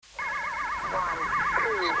I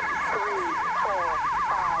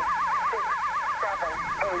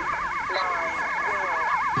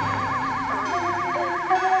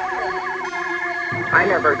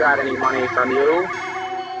never got any money from you.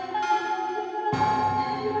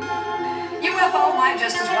 UFO might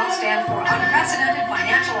just as well stand for unprecedented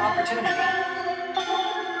financial opportunity.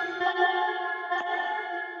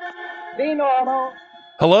 Be normal.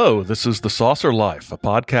 Hello, this is The Saucer Life, a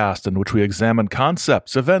podcast in which we examine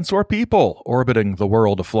concepts, events, or people orbiting the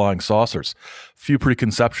world of flying saucers. Few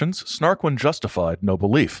preconceptions, snark when justified, no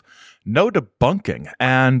belief. No debunking,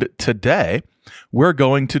 and today we're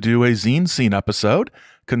going to do a Zine Scene episode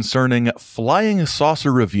concerning Flying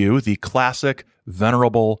Saucer Review, the classic,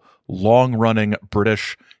 venerable, long-running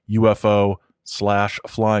British UFO /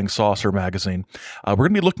 flying saucer magazine. We're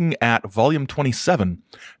going to be looking at volume 27,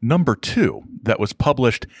 number 2, that was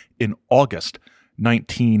published in August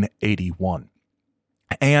 1981.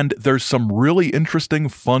 And there's some really interesting,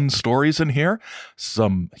 fun stories in here,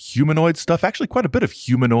 some humanoid stuff, actually quite a bit of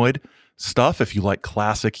humanoid stuff if you like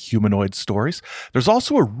classic humanoid stories. There's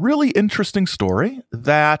also a really interesting story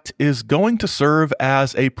that is going to serve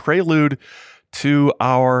as a prelude to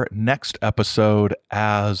our next episode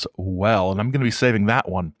as well. And I'm going to be saving that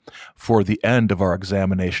one for the end of our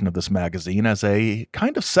examination of this magazine as a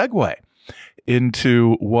kind of segue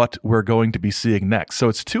into what we're going to be seeing next. So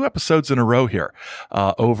it's 2 episodes in a row here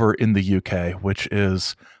over in the UK, which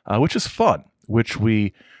is fun, which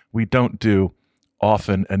we don't do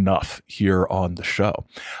often enough here on the show.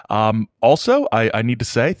 Also, I need to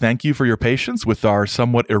say thank you for your patience with our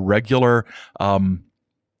somewhat irregular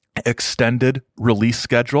extended release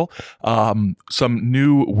schedule. Some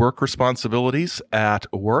new work responsibilities at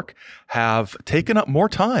work have taken up more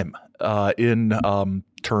time in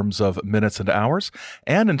terms of minutes and hours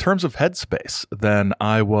and in terms of headspace than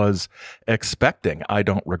I was expecting. I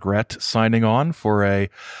don't regret signing on for an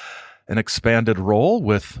expanded role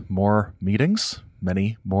with more meetings,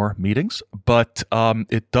 many more meetings, but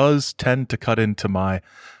it does tend to cut into my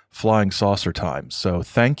flying saucer time. So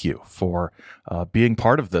thank you for being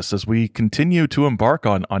part of this as we continue to embark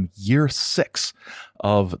on year 6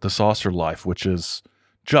 of the Saucer Life, which is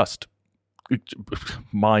just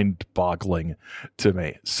mind-boggling to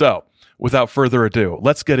me. So without further ado,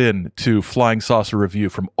 let's get into Flying Saucer Review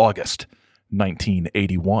from August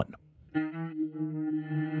 1981.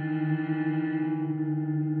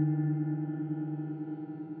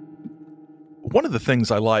 One of the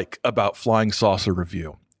things I like about Flying Saucer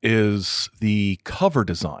Review is the cover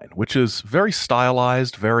design, which is very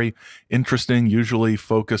stylized, very interesting, usually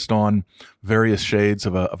focused on various shades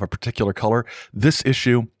of a particular color. This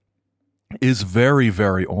issue is very,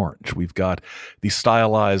 very orange. We've got the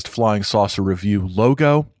stylized Flying Saucer Review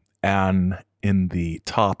logo and in the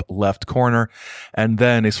top left corner, and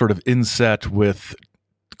then a sort of inset with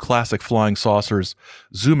classic flying saucers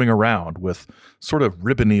zooming around with sort of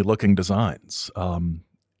ribbony looking designs,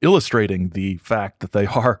 illustrating the fact that they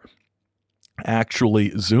are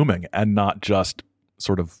actually zooming and not just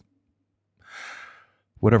sort of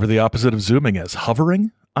whatever the opposite of zooming is,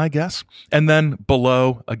 hovering, I guess. And then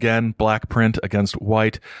below, again, black print against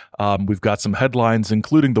white. We've got some headlines,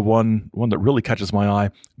 including the one that really catches my eye,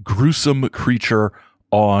 Gruesome Creature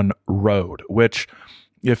on Road, which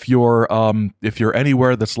if you're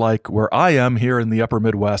anywhere that's like where I am here in the upper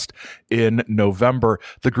Midwest in November,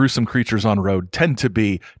 the gruesome creatures on road tend to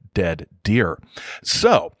be dead deer.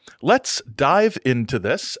 So let's dive into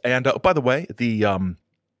this. And by the way, the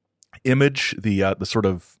image, the sort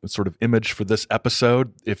of image for this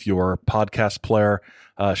episode, if your podcast player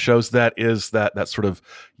shows that, is that sort of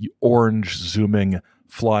orange zooming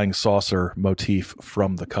flying saucer motif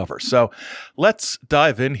from the cover. So let's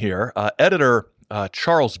dive in here. Editor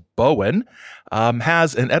Charles Bowen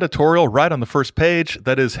has an editorial right on the first page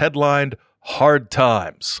that is headlined "Hard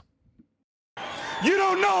Times." You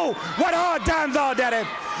don't know what hard times are, Daddy.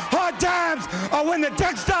 Hard times are when the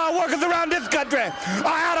textile workers around this country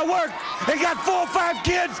are out of work and got 4 or 5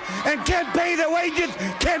 kids and can't pay their wages,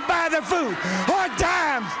 can't buy their food. Hard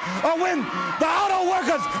times are when the auto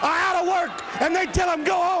workers are out of work and they tell them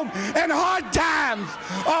go home. And hard times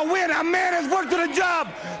are when a man has worked at a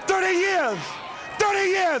job 30 years. 30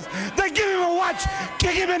 years, they give him a watch,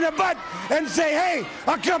 kick him in the butt, and say, hey,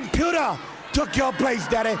 a computer took your place,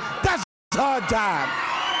 Daddy. That's hard time.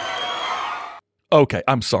 Okay,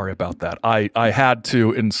 I'm sorry about that. I had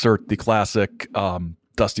to insert the classic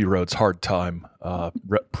Dusty Rhodes Hard Time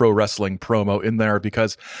pro wrestling promo in there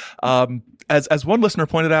because, as one listener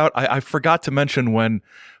pointed out, I forgot to mention when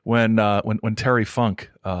Terry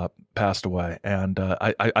Funk passed away, and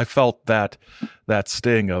I felt that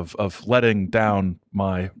sting of letting down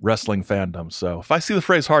my wrestling fandom. So if I see the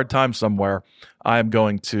phrase "hard time" somewhere, I am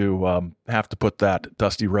going to have to put that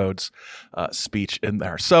Dusty Rhodes speech in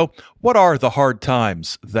there. So, what are the hard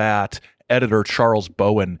times that editor Charles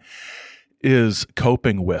Bowen is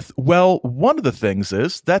coping with? Well, one of the things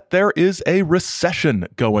is that there is a recession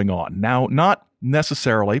going on. Now, not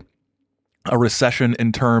necessarily a recession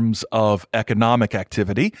in terms of economic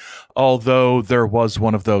activity, although there was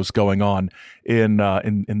one of those going on in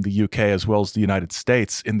the UK as well as the United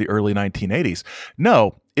States in the early 1980s.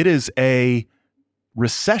 No, it is a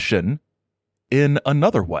recession in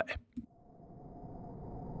another way.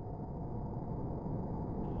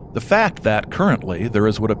 The fact that currently there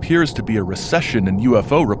is what appears to be a recession in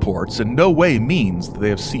UFO reports in no way means that they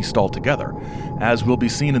have ceased altogether. As will be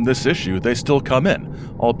seen in this issue, they still come in,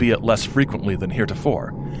 albeit less frequently than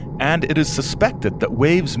heretofore. And it is suspected that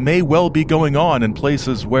waves may well be going on in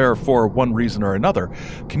places where, for one reason or another,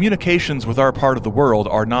 communications with our part of the world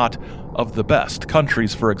are not of the best.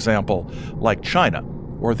 Countries, for example, like China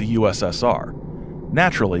or the USSR.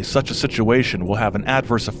 Naturally, such a situation will have an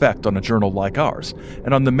adverse effect on a journal like ours,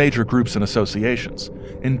 and on the major groups and associations.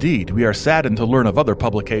 Indeed, we are saddened to learn of other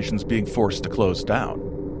publications being forced to close down.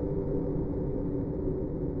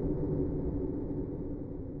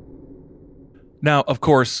 Now, of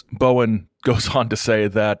course, Bowen goes on to say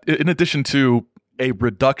that in addition to a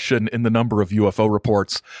reduction in the number of UFO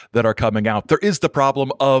reports that are coming out, there is the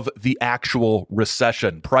problem of the actual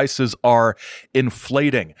recession. Prices are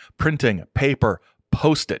inflating, printing, paper,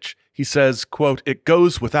 postage. He says, quote, "It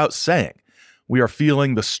goes without saying, we are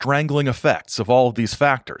feeling the strangling effects of all of these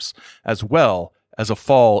factors, as well as a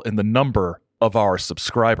fall in the number of our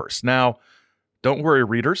subscribers." Now, don't worry,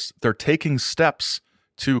 readers. They're taking steps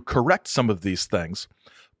to correct some of these things,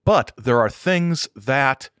 but there are things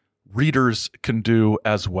that readers can do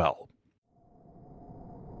as well.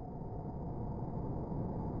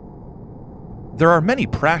 There are many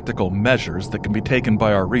practical measures that can be taken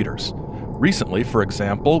by our readers. Recently, for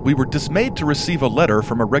example, we were dismayed to receive a letter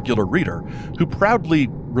from a regular reader who proudly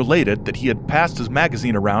related that he had passed his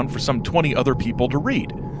magazine around for some 20 other people to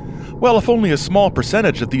read. Well, if only a small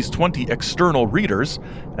percentage of these 20 external readers,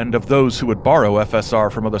 and of those who would borrow FSR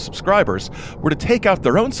from other subscribers, were to take out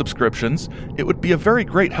their own subscriptions, it would be a very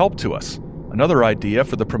great help to us. Another idea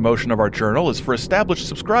for the promotion of our journal is for established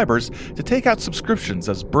subscribers to take out subscriptions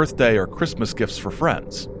as birthday or Christmas gifts for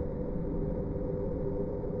friends.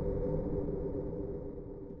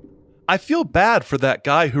 I feel bad for that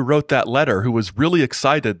guy who wrote that letter, who was really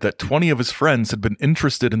excited that 20 of his friends had been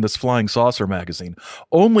interested in this Flying Saucer magazine,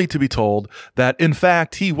 only to be told that, in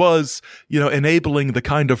fact, he was, enabling the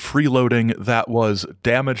kind of freeloading that was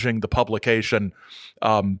damaging the publication.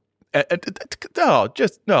 It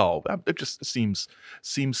just seems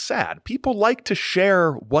sad. People like to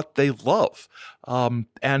share what they love.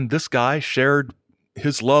 And this guy shared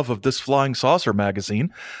his love of this Flying Saucer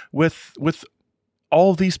magazine with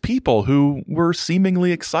all these people who were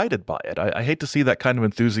seemingly excited by it. I hate to see that kind of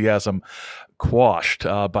enthusiasm quashed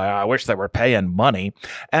by, I wish they were paying money.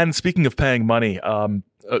 And speaking of paying money,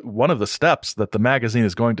 one of the steps that the magazine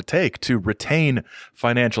is going to take to retain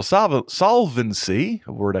financial solvency,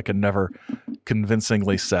 a word I can never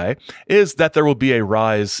convincingly say, is that there will be a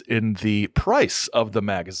rise in the price of the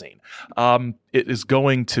magazine. It is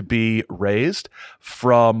going to be raised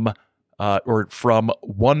from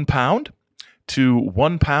 £1 to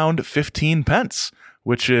 £1.15,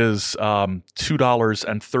 which is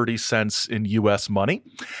 $2.30 in US money.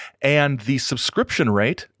 And the subscription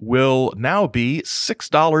rate will now be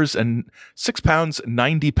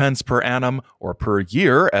 £6.90 per annum, or per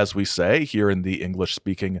year, as we say here in the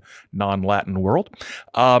English-speaking non-Latin world.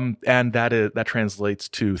 And that translates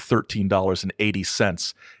to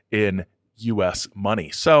 $13.80 in US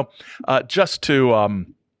money. So just to...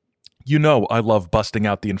 I love busting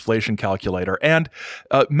out the inflation calculator. And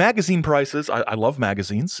magazine prices, I love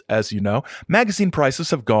magazines, as you know. Magazine prices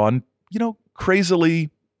have gone, crazily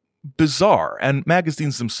bizarre. And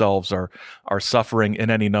magazines themselves are suffering in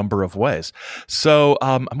any number of ways. So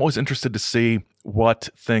I'm always interested to see what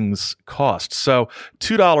things cost. So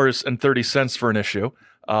 $2.30 for an issue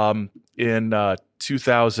in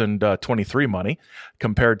 2023 money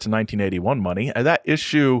compared to 1981 money. And that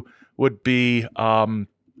issue would be...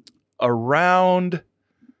 around,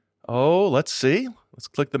 let's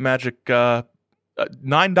click the magic,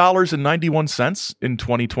 $9.91 in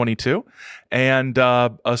 2022, and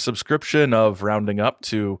a subscription of, rounding up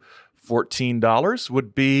to $14,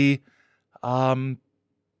 would be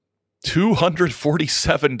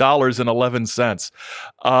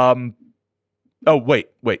 $247.11. Oh, wait.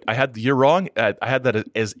 I had the year wrong. I had that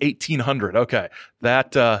as 1800. Okay.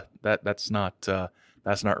 That's not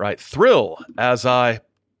right. Thrill as I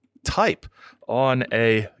type on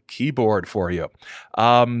a keyboard for you.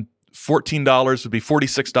 $14 would be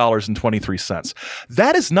 $46.23.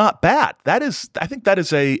 That is not bad. I think that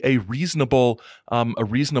is a reasonable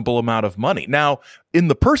amount of money. Now, in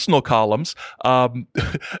the personal columns, a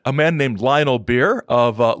man named Lionel Beer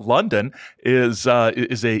of London is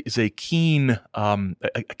a keen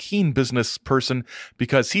business person,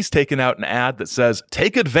 because he's taken out an ad that says,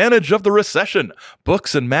 "Take advantage of the recession.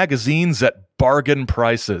 Books and magazines at bargain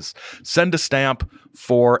prices. Send a stamp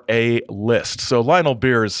for a list." So Lionel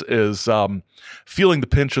Beers is feeling the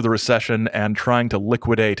pinch of the recession and trying to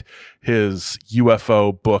liquidate his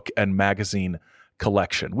UFO book and magazine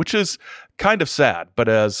collection, which is kind of sad. But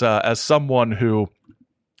as someone who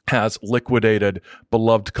has liquidated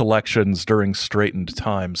beloved collections during straitened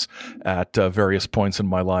times at various points in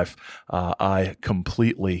my life, I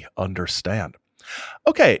completely understand.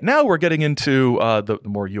 Okay, now we're getting into the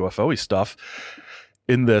more UFO-y stuff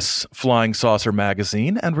in this Flying Saucer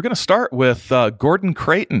magazine, and we're going to start with Gordon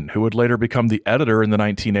Creighton, who would later become the editor in the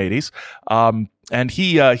 1980s, and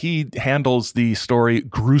he handles the story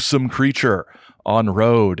 "Gruesome Creature" on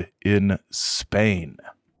road in Spain.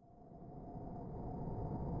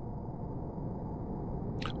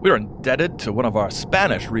 We are indebted to one of our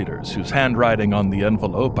Spanish readers, whose handwriting on the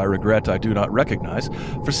envelope I regret I do not recognize,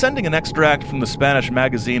 for sending an extract from the Spanish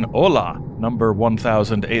magazine Hola, number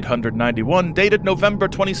 1891, dated November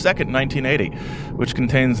 22nd, 1980, which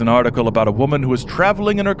contains an article about a woman who was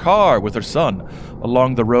traveling in her car with her son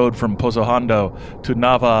along the road from Pozohondo to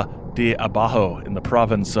Nava de Abajo in the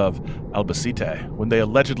province of Albacete, when they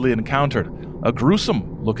allegedly encountered a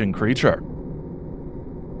gruesome-looking creature.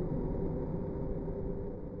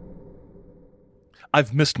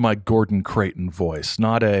 I've missed my Gordon Creighton voice,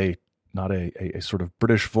 not a sort of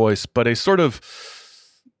British voice, but a sort of,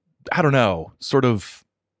 I don't know, sort of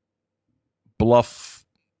bluff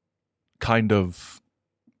kind of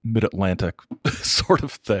mid-Atlantic sort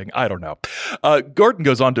of thing. I don't know. Gordon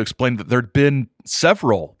goes on to explain that there'd been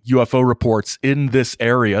several UFO reports in this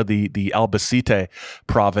area, the Albacete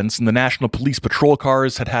province, and the National Police patrol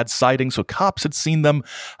cars had sightings, so cops had seen them.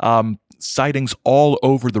 Sightings all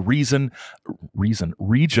over the region.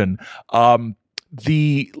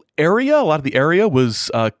 The area, a lot of the area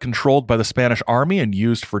was controlled by the Spanish army and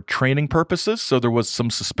used for training purposes. So there was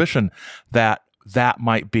some suspicion that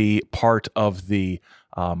might be part of the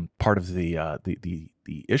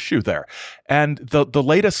issue there. And the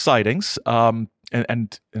latest sightings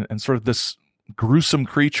and sort of this gruesome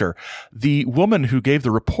creature. The woman who gave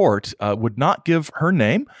the report would not give her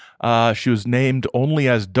name. She was named only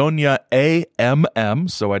as Doña A.M.M.,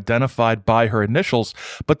 so identified by her initials.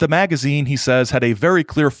 But the magazine, he says, had a very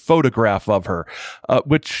clear photograph of her,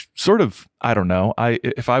 which sort of, I don't know,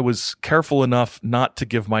 if I was careful enough not to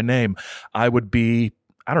give my name, I would be,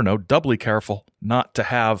 I don't know, doubly careful not to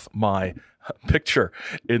have my picture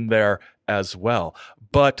in there as well.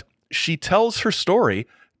 But she tells her story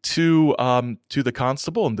to the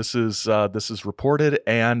constable, and this is reported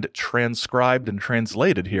and transcribed and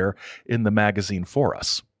translated here in the magazine for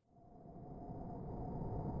us.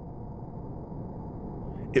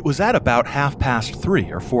 It was at about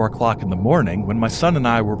 3:30 or 4 o'clock in the morning when my son and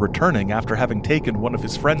I were returning after having taken one of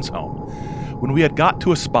his friends home. When we had got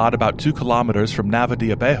to a spot about 2 kilometers from Nava de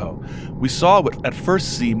Abajo, we saw what at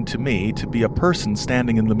first seemed to me to be a person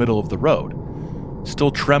standing in the middle of the road.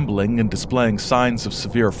 Still trembling and displaying signs of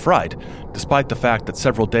severe fright, despite the fact that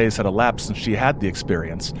several days had elapsed since she had the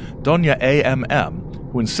experience, Doña A.M.M.,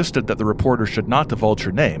 who insisted that the reporter should not divulge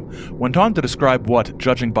her name, went on to describe what,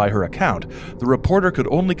 judging by her account, the reporter could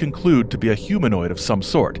only conclude to be a humanoid of some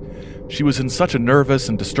sort. She was in such a nervous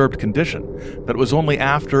and disturbed condition that it was only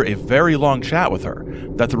after a very long chat with her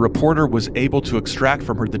that the reporter was able to extract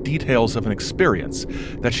from her the details of an experience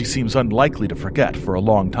that she seems unlikely to forget for a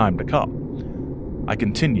long time to come. I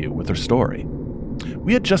continue with her story.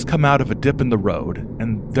 We had just come out of a dip in the road,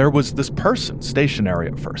 and there was this person stationary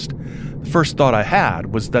at first. The first thought I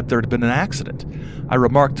had was that there had been an accident. I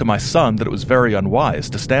remarked to my son that it was very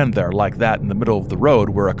unwise to stand there like that in the middle of the road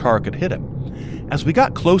where a car could hit him. As we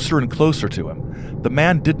got closer and closer to him, the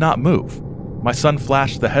man did not move. My son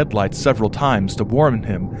flashed the headlights several times to warn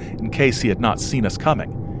him in case he had not seen us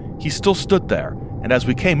coming. He still stood there, and as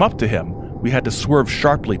we came up to him, we had to swerve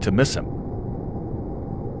sharply to miss him.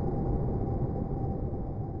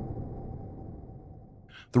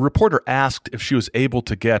 The reporter asked if she was able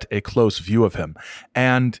to get a close view of him,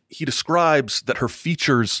 and he describes that her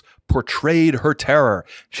features portrayed her terror.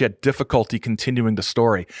 She had difficulty continuing the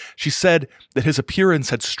story. She said that his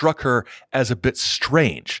appearance had struck her as a bit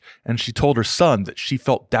strange, and she told her son that she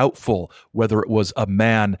felt doubtful whether it was a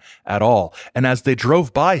man at all. And as they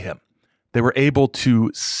drove by him, they were able to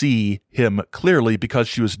see him clearly because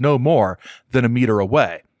she was no more than a meter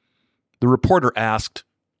away. The reporter asked,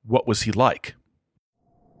 "What was he like?"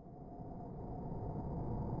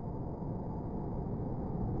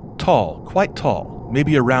 Tall, quite tall,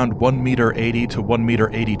 maybe around 1.80 to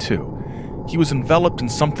 1.82 meters. He was enveloped in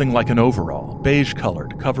something like an overall,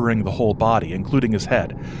 beige-colored, covering the whole body, including his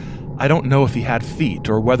head. I don't know if he had feet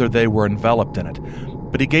or whether they were enveloped in it,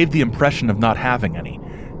 but he gave the impression of not having any.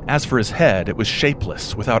 As for his head, it was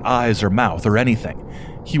shapeless, without eyes or mouth or anything.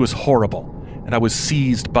 He was horrible, and I was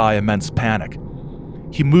seized by immense panic.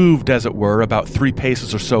 He moved, as it were, about 3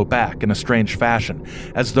 paces or so back in a strange fashion,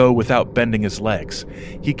 as though without bending his legs.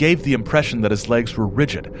 He gave the impression that his legs were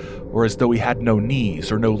rigid, or as though he had no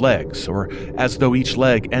knees or no legs, or as though each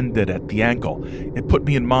leg ended at the ankle. It put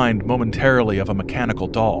me in mind momentarily of a mechanical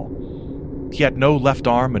doll. He had no left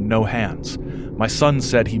arm and no hands. My son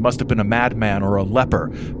said he must have been a madman or a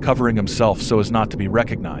leper, covering himself so as not to be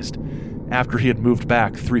recognized. After he had moved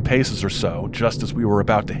back 3 paces or so, just as we were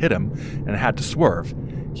about to hit him and had to swerve,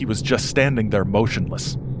 he was just standing there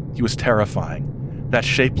motionless. He was terrifying. That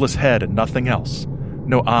shapeless head and nothing else.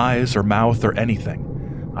 No eyes or mouth or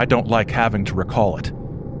anything. I don't like having to recall it.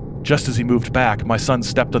 Just as he moved back, my son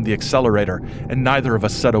stepped on the accelerator, and neither of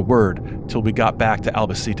us said a word till we got back to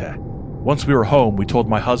Albacete. Once we were home, we told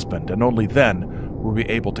my husband, and only then were we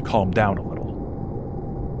able to calm down a little.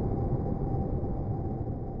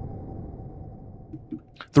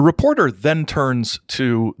 The reporter then turns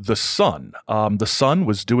to the son. The son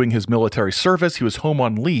was doing his military service. He was home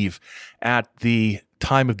on leave at the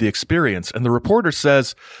time of the experience. And the reporter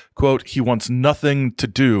says, quote, "He wants nothing to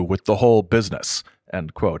do with the whole business,"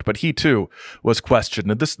 end quote. But he, too, was questioned.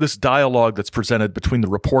 And this dialogue that's presented between the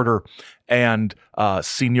reporter and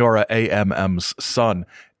Senora AMM's son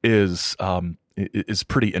is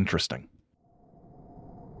pretty interesting.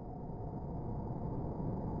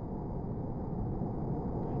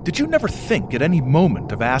 Did you never think at any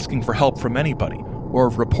moment of asking for help from anybody or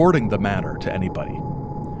of reporting the matter to anybody?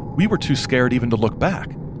 We were too scared even to look back.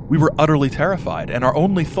 We were utterly terrified, and our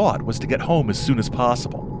only thought was to get home as soon as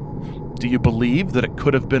possible. Do you believe that it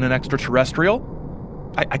could have been an extraterrestrial?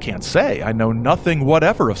 I can't say. I know nothing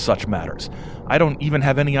whatever of such matters. I don't even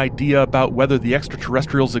have any idea about whether the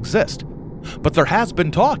extraterrestrials exist. But there has been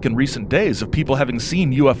talk in recent days of people having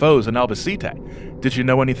seen UFOs in Albacete. Did you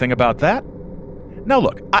know anything about that? Now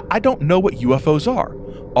look, I don't know what UFOs are.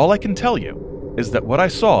 All I can tell you is that what I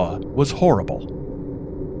saw was horrible.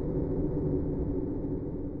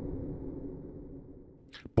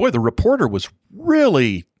 Boy, the reporter was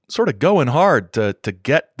really sort of going hard to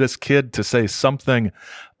get this kid to say something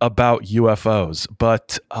about UFOs.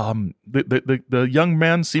 But the young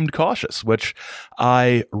man seemed cautious, which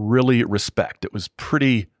I really respect. It was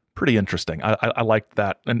pretty interesting. I liked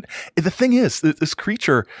that. And the thing is, this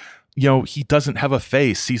creature, you know, he doesn't have a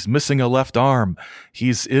face. He's missing a left arm.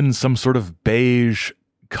 He's in some sort of beige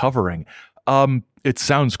covering. It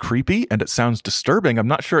sounds creepy and it sounds disturbing. I'm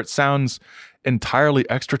not sure it sounds entirely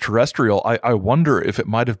extraterrestrial. I wonder if it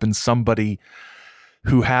might have been somebody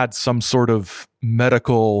who had some sort of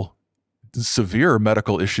severe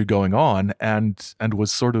medical issue going on and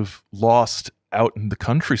was sort of lost out in the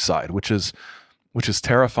countryside, which is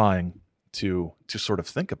terrifying to sort of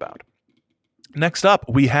think about. Next up,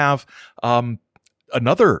 we have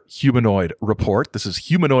another humanoid report. This is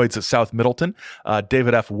Humanoids at South Middleton.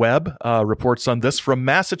 David F. Webb reports on this from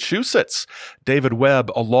Massachusetts. David Webb,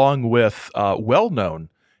 along with well-known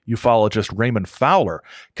ufologist Raymond Fowler,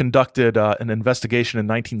 conducted an investigation in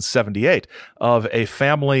 1978 of a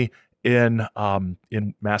family in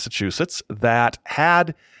Massachusetts that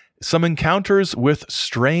had some encounters with a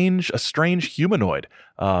strange humanoid,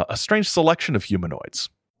 a strange selection of humanoids.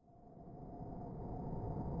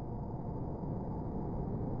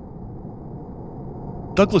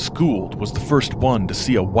 Douglas Gould was the first one to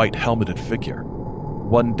see a white helmeted figure.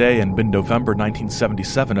 One day in mid-November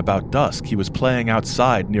 1977, about dusk, he was playing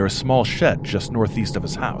outside near a small shed just northeast of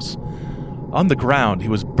his house. On the ground, he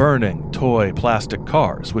was burning toy plastic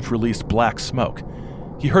cars, which released black smoke.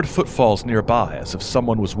 He heard footfalls nearby, as if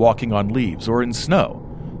someone was walking on leaves or in snow.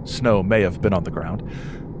 Snow may have been on the ground.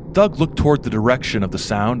 Doug looked toward the direction of the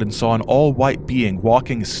sound and saw an all-white being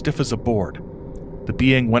walking as stiff as a board. The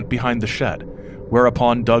being went behind the shed,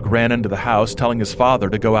 whereupon Doug ran into the house, telling his father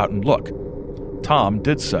to go out and look. Tom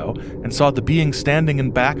did so and saw the being standing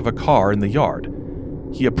in back of a car in the yard.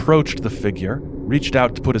 He approached the figure, reached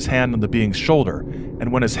out to put his hand on the being's shoulder,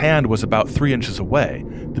 and when his hand was about 3 inches away,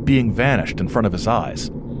 the being vanished in front of his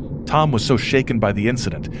eyes. Tom was so shaken by the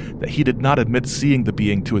incident that he did not admit seeing the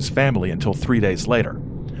being to his family until 3 days later.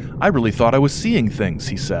 "I really thought I was seeing things,"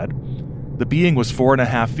 he said. The being was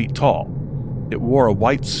 4.5 feet tall. It wore a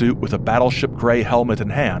white suit with a battleship gray helmet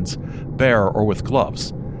and hands, bare or with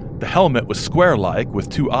gloves. The helmet was square-like with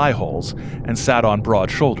 2 eye holes and sat on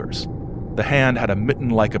broad shoulders. The hand had a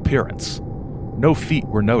mitten-like appearance. No feet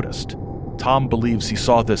were noticed. Tom believes he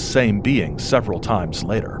saw this same being several times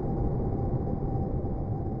later.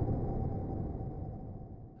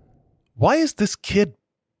 Why is this kid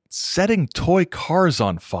setting toy cars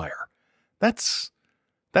on fire? That's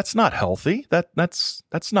not healthy.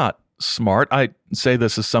 That's not smart. I say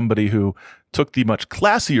this as somebody who took the much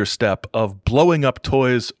classier step of blowing up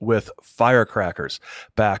toys with firecrackers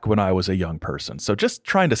back when I was a young person. So just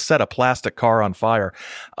trying to set a plastic car on fire,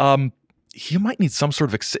 you might need some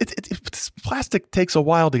sort of plastic takes a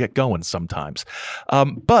while to get going sometimes.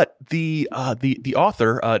 But the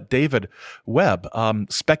author, David Webb,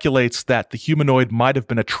 speculates that the humanoid might have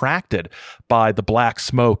been attracted by the black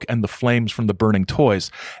smoke and the flames from the burning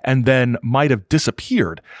toys, and then might have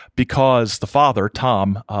disappeared because the father,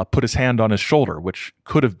 Tom, put his hand on his shoulder, which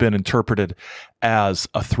could have been interpreted as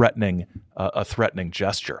a threatening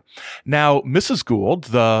gesture. Now, Mrs. Gould,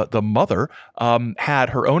 the mother,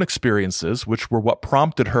 had her own experiences, which were what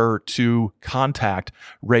prompted her to contact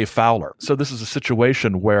Ray Fowler. So this is a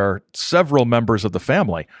situation where several members of the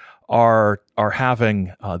family are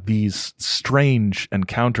having these strange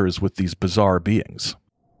encounters with these bizarre beings.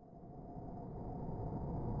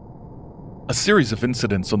 A series of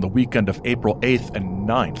incidents on the weekend of April 8th and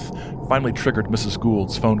 9th finally triggered Mrs.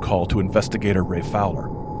 Gould's phone call to investigator Ray Fowler.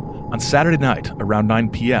 On Saturday night, around 9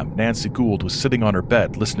 p.m., Nancy Gould was sitting on her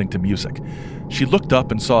bed listening to music. She looked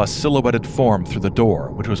up and saw a silhouetted form through the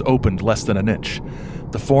door, which was opened less than an inch.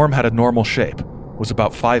 The form had a normal shape, was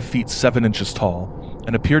about 5 feet 7 inches tall,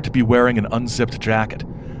 and appeared to be wearing an unzipped jacket.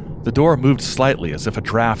 The door moved slightly as if a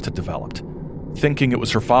draft had developed. Thinking it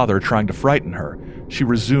was her father trying to frighten her, she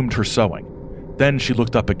resumed her sewing. Then she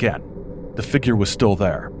looked up again. The figure was still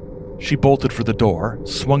there. She bolted for the door,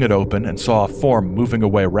 swung it open, and saw a form moving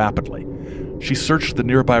away rapidly. She searched the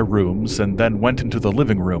nearby rooms and then went into the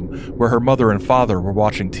living room where her mother and father were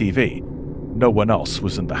watching TV. No one else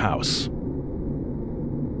was in the house.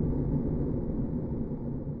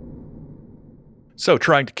 So,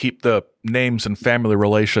 trying to keep the names and family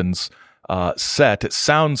relations set, it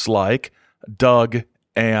sounds like Doug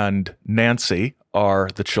and Nancy are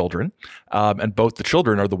the children, and both the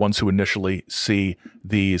children are the ones who initially see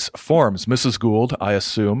these forms. Mrs. Gould, I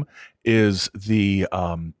assume, is the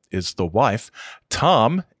wife.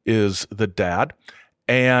 Tom is the dad,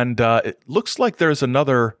 and it looks like there's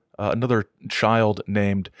another child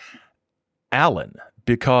named Alan,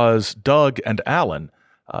 because Doug and Alan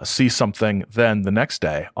see something then the next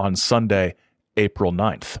day on Sunday, April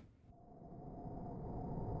 9th.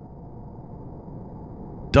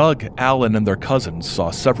 Doug, Alan, and their cousins saw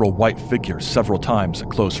several white figures several times at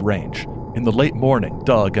close range. In the late morning,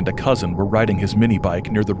 Doug and a cousin were riding his mini bike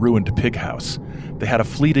near the ruined pig house. They had a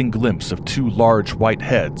fleeting glimpse of 2 large white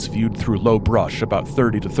heads viewed through low brush about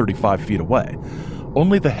 30 to 35 feet away.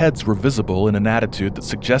 Only the heads were visible in an attitude that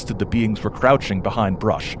suggested the beings were crouching behind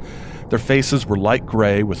brush. Their faces were light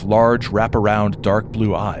gray with large, wraparound, dark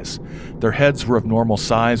blue eyes. Their heads were of normal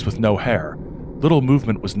size with no hair. Little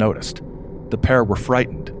movement was noticed. The pair were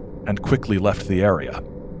frightened and quickly left the area.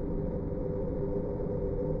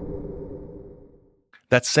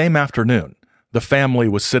 That same afternoon, the family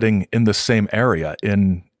was sitting in the same area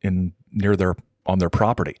on their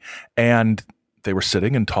property, and they were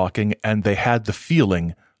sitting and talking, and they had the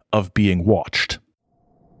feeling of being watched.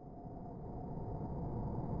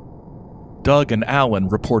 Doug and Alan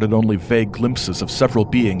reported only vague glimpses of several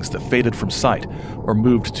beings that faded from sight or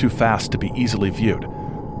moved too fast to be easily viewed.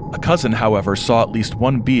 A cousin, however, saw at least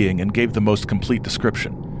one being and gave the most complete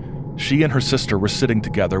description. She and her sister were sitting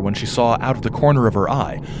together when she saw out of the corner of her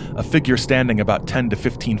eye a figure standing about 10 to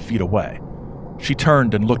 15 feet away. She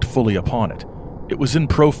turned and looked fully upon it. It was in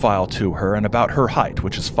profile to her and about her height,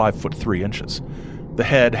 which is 5 foot 3 inches. The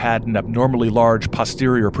head had an abnormally large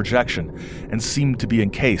posterior projection and seemed to be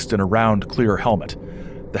encased in a round, clear helmet.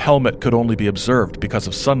 The helmet could only be observed because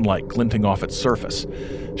of sunlight glinting off its surface.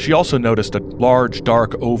 She also noticed a large,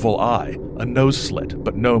 dark oval eye, a nose slit,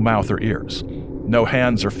 but no mouth or ears. No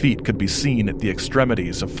hands or feet could be seen at the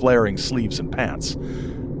extremities of flaring sleeves and pants.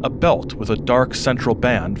 A belt with a dark central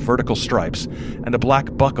band, vertical stripes, and a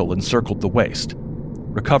black buckle encircled the waist.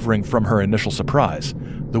 Recovering from her initial surprise,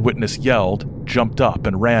 the witness yelled, jumped up,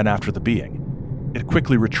 and ran after the being. It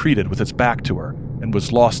quickly retreated with its back to her and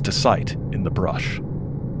was lost to sight in the brush.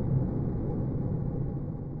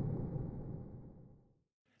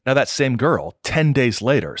 Now, that same girl, 10 days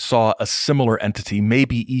later, saw a similar entity,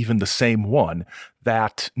 maybe even the same one,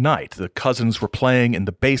 that night. The cousins were playing in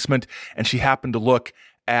the basement, and she happened to look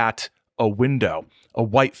at a window. A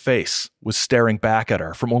white face was staring back at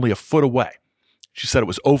her from only a foot away. She said it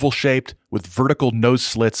was oval-shaped, with vertical nose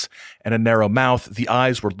slits and a narrow mouth. The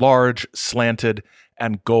eyes were large, slanted,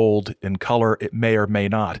 and gold in color. It may or may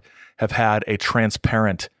not have had a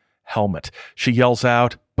transparent helmet. She yells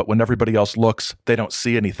out, but when everybody else looks, they don't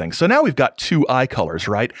see anything. So now we've got two eye colors,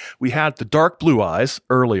 right? We had the dark blue eyes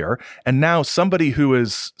earlier, and now somebody who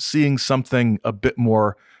is seeing something a bit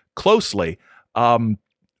more closely,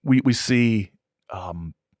 we see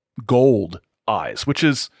gold eyes, which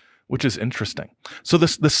is interesting. So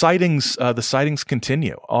the sightings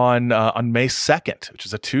continue on May 2nd, which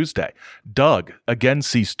is a Tuesday. Doug again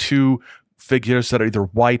sees two figures that are either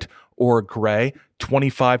white or gray,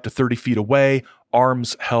 25 to 30 feet away,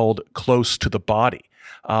 arms held close to the body.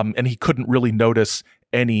 And he couldn't really notice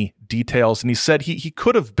any details. And he said he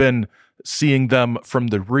could have been seeing them from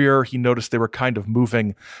the rear. He noticed they were kind of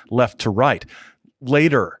moving left to right.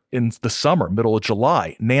 Later in the summer, middle of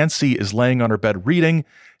July, Nancy is laying on her bed reading.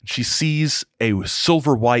 She sees a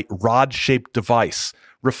silver-white rod-shaped device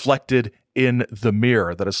reflected in the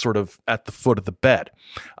mirror that is sort of at the foot of the bed.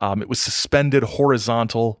 It was suspended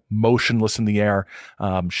horizontal, motionless in the air.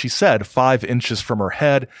 She said 5 inches from her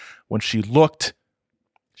head. When she looked,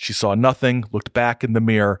 she saw nothing, looked back in the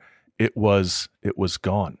mirror. It was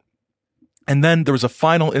gone. And then there was a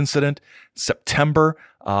final incident, September.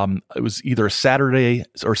 It was either Saturday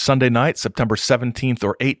or Sunday night, September 17th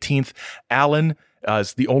or 18th. Alan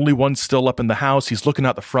is the only one still up in the house. He's looking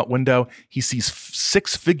out the front window. He sees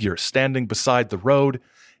 6 figures standing beside the road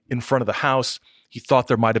in front of the house. He thought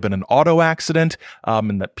there might have been an auto accident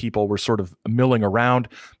and that people were sort of milling around.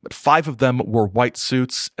 But 5 of them wore white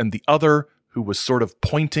suits, and the other, who was sort of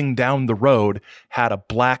pointing down the road, had a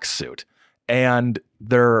black suit. And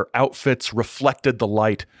their outfits reflected the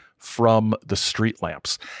light from the street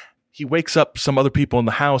lamps. He wakes up some other people in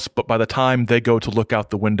the house, but by the time they go to look out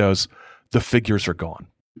the windows, the figures are gone.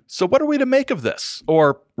 So what are we to make of this?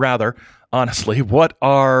 Or rather, honestly, what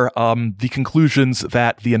are the conclusions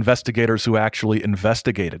that the investigators who actually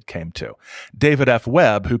investigated came to? David F.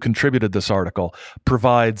 Webb, who contributed this article,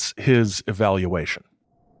 provides his evaluation.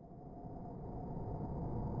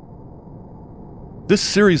 This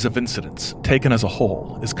series of incidents, taken as a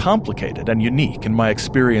whole, is complicated and unique in my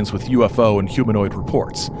experience with UFO and humanoid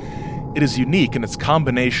reports. It is unique in its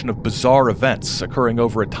combination of bizarre events occurring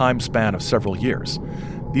over a time span of several years.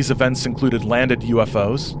 These events included landed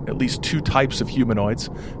UFOs, at least 2 types of humanoids,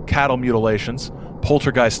 cattle mutilations,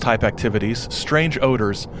 poltergeist-type activities, strange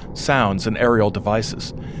odors, sounds, and aerial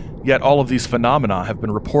devices. Yet all of these phenomena have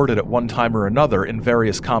been reported at one time or another in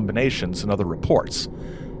various combinations in other reports.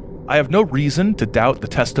 I have no reason to doubt the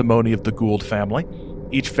testimony of the Gould family.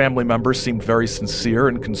 Each family member seemed very sincere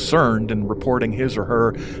and concerned in reporting his or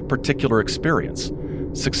her particular experience.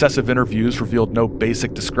 Successive interviews revealed no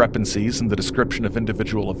basic discrepancies in the description of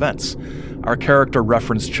individual events. Our character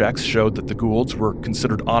reference checks showed that the Goulds were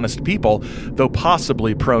considered honest people, though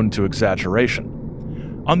possibly prone to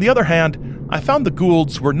exaggeration. On the other hand, I found the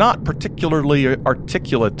Goulds were not particularly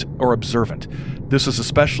articulate or observant. This was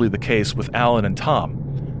especially the case with Alan and Tom.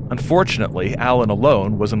 Unfortunately, Alan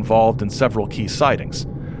alone was involved in several key sightings.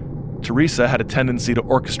 Teresa had a tendency to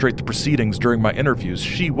orchestrate the proceedings during my interviews.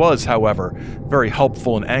 She was, however, very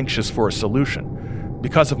helpful and anxious for a solution.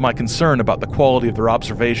 Because of my concern about the quality of their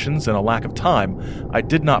observations and a lack of time, I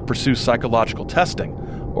did not pursue psychological testing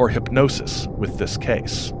or hypnosis with this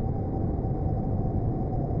case.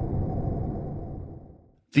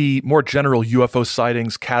 The more general UFO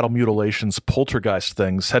sightings, cattle mutilations, poltergeist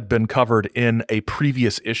things had been covered in a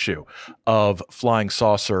previous issue of Flying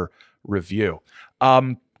Saucer Review.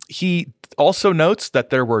 He also notes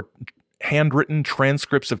that there were handwritten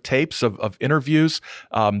transcripts of tapes of interviews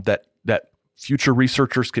that future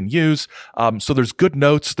researchers can use. So there's good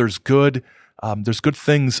notes, there's good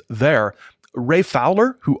things there. Ray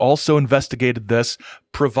Fowler, who also investigated this,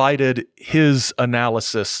 provided his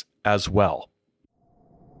analysis as well.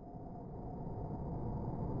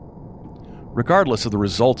 Regardless of the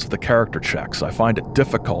results of the character checks, I find it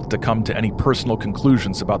difficult to come to any personal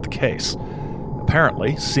conclusions about the case.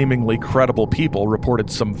 Apparently, seemingly credible people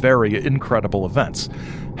reported some very incredible events.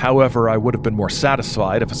 However, I would have been more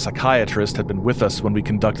satisfied if a psychiatrist had been with us when we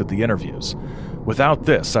conducted the interviews. Without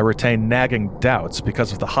this, I retain nagging doubts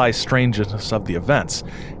because of the high strangeness of the events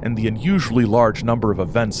and the unusually large number of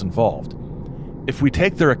events involved. If we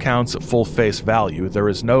take their accounts at full face value, there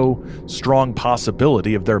is no strong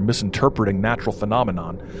possibility of their misinterpreting natural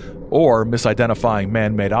phenomenon or misidentifying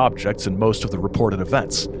man-made objects in most of the reported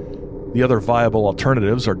events. The other viable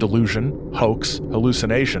alternatives are delusion, hoax,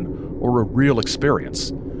 hallucination, or a real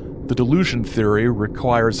experience. The delusion theory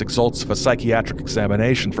requires results of a psychiatric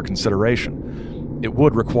examination for consideration. It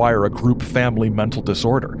would require a group family mental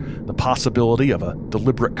disorder. The possibility of a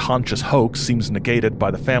deliberate conscious hoax seems negated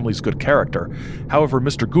by the family's good character. However,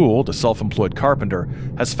 Mr. Gould, a self-employed carpenter,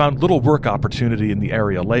 has found little work opportunity in the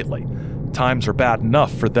area lately. Times are bad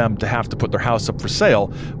enough for them to have to put their house up for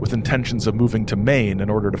sale with intentions of moving to Maine in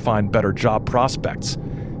order to find better job prospects.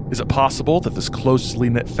 Is it possible that this closely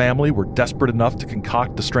knit family were desperate enough to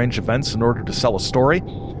concoct the strange events in order to sell a story?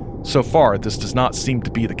 So far, this does not seem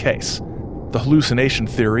to be the case. The hallucination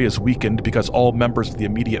theory is weakened because all members of the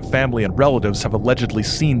immediate family and relatives have allegedly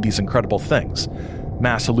seen these incredible things.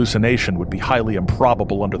 Mass hallucination would be highly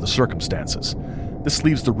improbable under the circumstances. This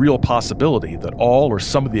leaves the real possibility that all or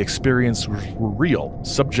some of the experiences were real,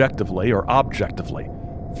 subjectively or objectively.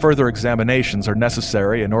 Further examinations are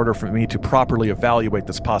necessary in order for me to properly evaluate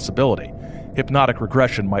this possibility. Hypnotic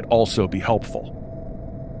regression might also be helpful.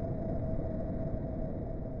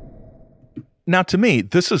 Now, to me,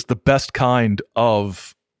 this is the best kind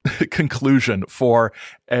of conclusion for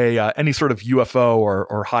any sort of UFO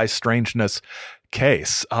or high strangeness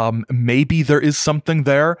case. Maybe there is something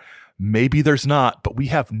there, maybe there's not, but we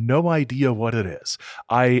have no idea what it is.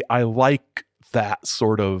 I like that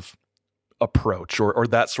sort of approach or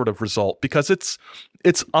that sort of result because it's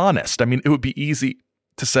honest. I mean, it would be easy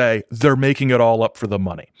to say they're making it all up for the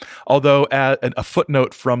money. Although a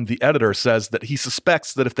footnote from the editor says that he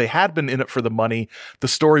suspects that if they had been in it for the money, the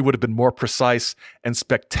story would have been more precise and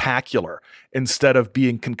spectacular instead of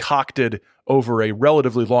being concocted over a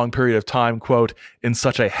relatively long period of time, quote, in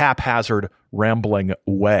such a haphazard, rambling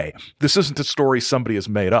way. This isn't a story somebody has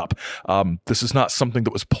made up. This is not something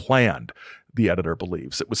that was planned, the editor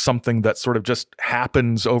believes. It was something that sort of just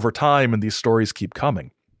happens over time and these stories keep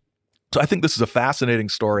coming. So I think this is a fascinating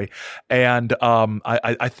story, and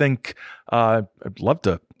I think I'd love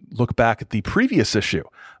to look back at the previous issue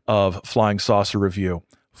of Flying Saucer Review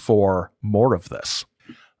for more of this.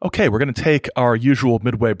 Okay, we're going to take our usual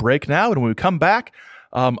midway break now, and when we come back,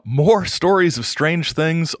 more stories of strange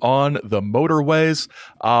things on the motorways,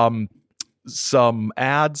 some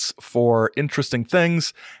ads for interesting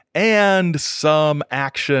things, and some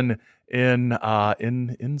action in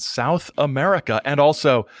South America, and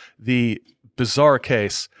also the bizarre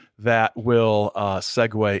case that will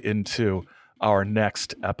segue into our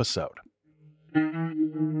next episode.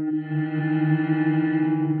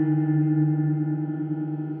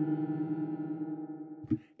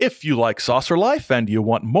 If you like Saucer Life and you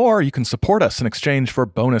want more, you can support us in exchange for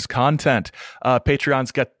bonus content.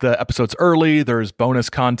 Patreons get the episodes early. There's bonus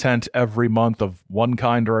content every month of one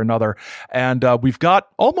kind or another. And we've got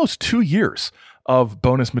almost 2 years of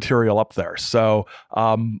bonus material up there. So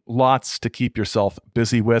lots to keep yourself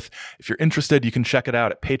busy with. If you're interested, you can check it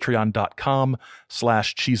out at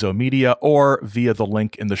patreon.com/chizomedia or via the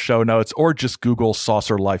link in the show notes, or just Google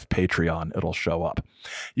Saucer Life Patreon. It'll show up.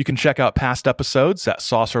 You can check out past episodes at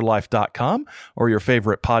saucerlife.com or your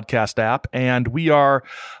favorite podcast app. And we are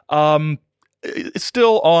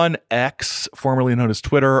still on X, formerly known as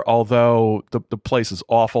Twitter, although the place is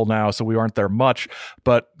awful now, so we aren't there much,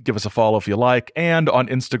 but give us a follow if you like. And on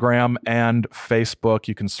Instagram and Facebook,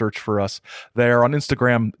 you can search for us there. On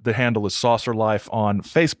Instagram, the handle is Saucer Life. On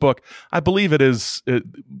Facebook, I believe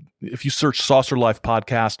if you search Saucer Life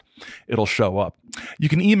Podcast, it'll show up. You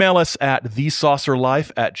can email us at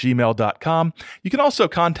thesaucerlife@gmail.com. You can also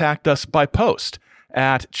contact us by post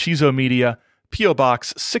at Chizo Media, P.O.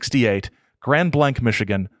 Box 68, Grand Blanc,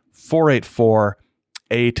 Michigan,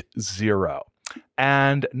 48480.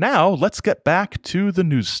 And now let's get back to the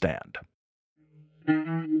newsstand.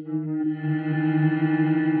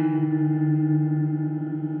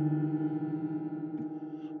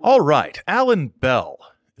 All right, Alan Bell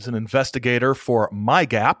is an investigator for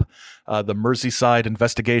MyGap, the Merseyside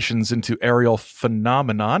Investigations into Aerial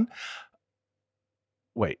Phenomenon.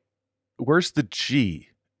 Wait, where's the G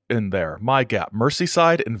in there? MyGap,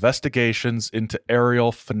 Merseyside Investigations into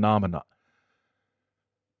Aerial Phenomena.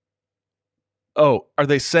 Oh, are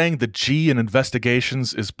they saying the G in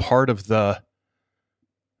investigations is part of the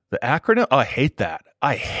acronym? Oh, I hate that.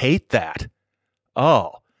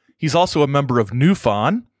 Oh, he's also a member of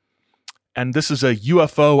NUFON, and this is a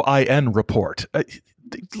UFO-IN report.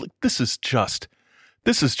 This is just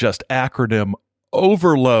acronym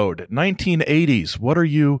overload. 1980s. What are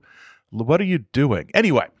you doing?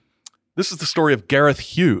 Anyway, this is the story of Gareth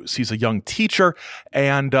Hughes. He's a young teacher,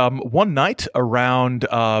 and one night around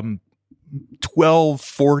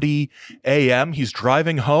 12:40 a.m., he's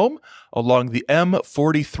driving home along the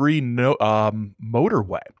M43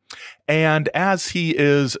 motorway. And as he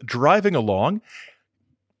is driving along,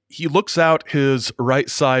 he looks out his right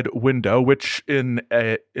side window, which in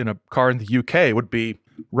a car in the UK would be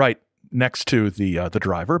right next to the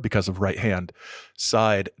driver because of right-hand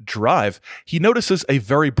side drive. He notices a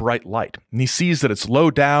very bright light, and he sees that it's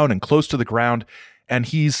low down and close to the ground, and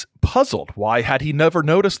he's puzzled. Why had he never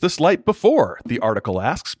noticed this light before? The article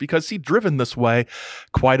asks, because he'd driven this way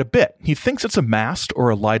quite a bit. He thinks it's a mast or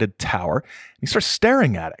a lighted tower. He starts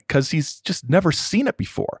staring at it because he's just never seen it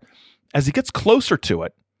before. As he gets closer to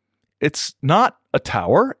it, it's not a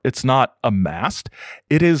tower. It's not a mast.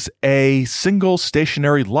 It is a single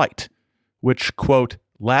stationary light, which, quote,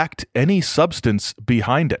 lacked any substance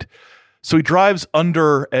behind it. So he drives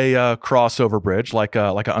under a crossover bridge, like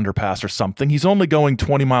an underpass or something. He's only going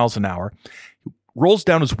 20 miles an hour. He rolls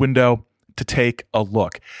down his window to take a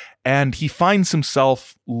look, and he finds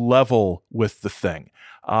himself level with the thing.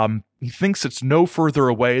 He thinks it's no further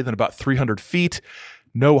away than about 300 feet,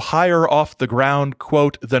 no higher off the ground,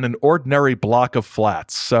 quote, than an ordinary block of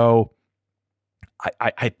flats. So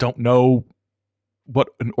I don't know what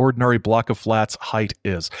an ordinary block of flats height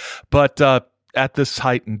is, but at this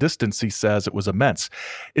height and distance, he says it was immense.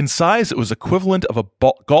 In size, it was equivalent of a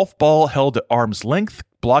golf ball held at arm's length,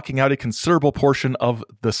 blocking out a considerable portion of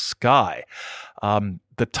the sky.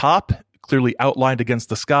 The top, clearly outlined against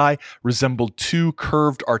the sky, resembled two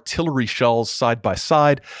curved artillery shells side by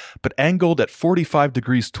side, but angled at 45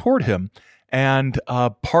 degrees toward him. And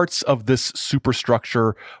parts of this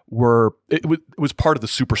superstructure it was part of the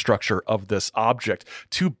superstructure of this object.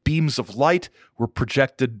 Two beams of light were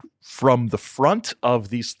projected from the front of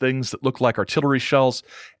these things that looked like artillery shells,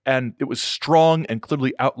 and it was strong and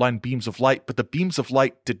clearly outlined beams of light, but the beams of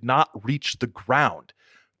light did not reach the ground.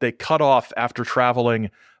 They cut off after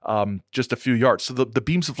traveling just a few yards. So the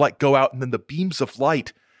beams of light go out, and then the beams of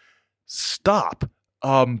light stop,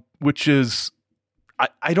 which is,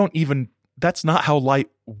 I don't even... That's not how light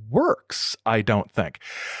works, I don't think.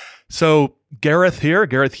 So Gareth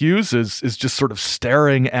Hughes is just sort of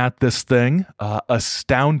staring at this thing,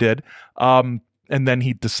 astounded. And then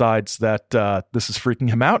he decides that this is freaking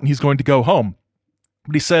him out, and he's going to go home.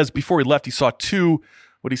 But he says before he left, he saw two,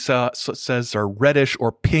 what he says are reddish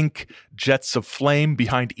or pink jets of flame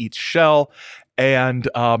behind each shell. And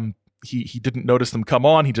he didn't notice them come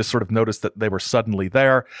on. He just sort of noticed that they were suddenly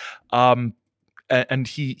there. And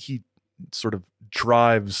he sort of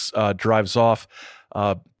drives off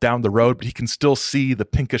down the road, but he can still see the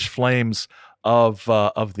pinkish flames of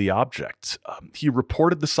the object. He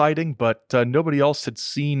reported the sighting, but nobody else had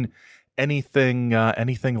seen anything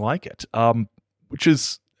like it. Which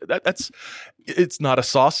is it's not a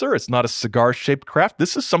saucer, it's not a cigar-shaped craft.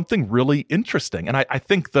 This is something really interesting, and I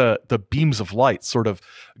think the beams of light sort of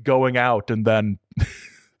going out and then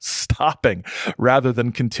stopping rather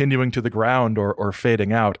than continuing to the ground or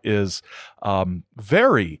fading out is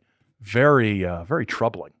very, very, very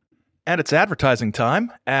troubling. And it's advertising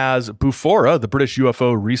time as Bufora, the British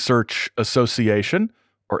UFO Research Association,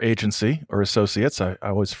 or agency, or associates, I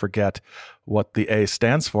always forget what the A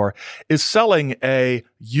stands for, is selling a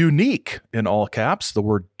unique, in all caps, the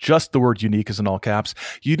word unique is in all caps,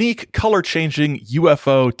 unique color-changing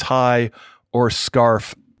UFO tie or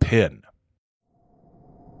scarf pin.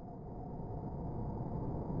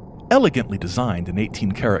 Elegantly designed in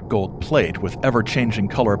 18-karat gold plate with ever-changing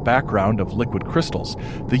color background of liquid crystals,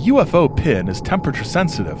 the UFO pin is temperature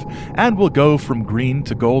sensitive and will go from green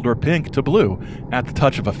to gold or pink to blue at the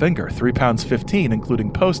touch of a finger, £3.15 including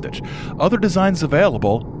postage. Other designs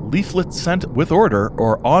available, leaflet sent with order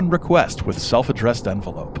or on request with self-addressed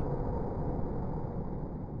envelope.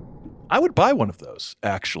 I would buy one of those,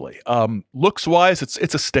 actually. Looks-wise,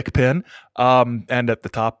 it's a stick pin, and at the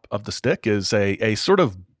top of the stick is a sort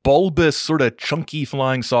of bulbous, sort of chunky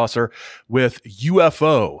flying saucer with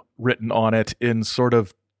UFO written on it in sort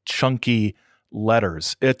of chunky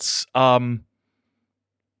letters. It's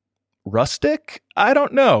rustic? I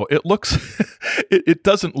don't know. It looks it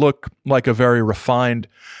doesn't look like a very refined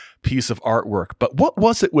piece of artwork. But what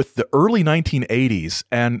was it with the early 1980s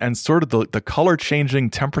and sort of the color changing,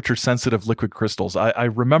 temperature sensitive liquid crystals? I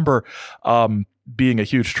remember being a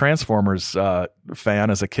huge Transformers fan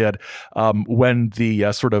as a kid, when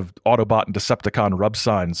the sort of Autobot and Decepticon rub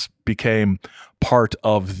signs became part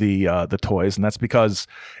of the toys, and that's because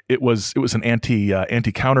it was an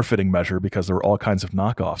anti counterfeiting measure because there were all kinds of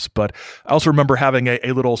knockoffs. But I also remember having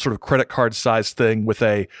a little sort of credit card sized thing with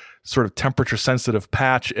a sort of temperature sensitive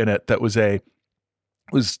patch in it that was a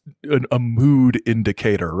mood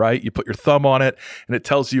indicator, right? You put your thumb on it and it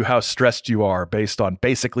tells you how stressed you are based on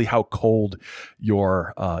basically how cold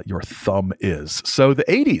your thumb is. So the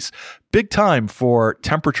 80s, big time for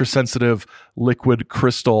temperature sensitive liquid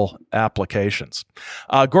crystal applications.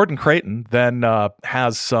 Gordon Creighton then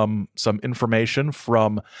has some information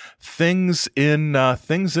from things in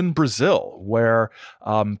Brazil where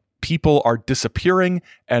people are disappearing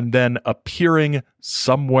and then appearing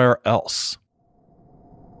somewhere else.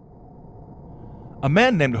 A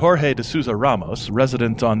man named Jorge de Souza Ramos,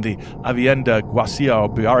 resident on the Avienda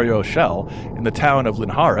Guaciao Barrio Shell in the town of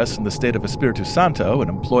Linhares in the state of Espiritu Santo and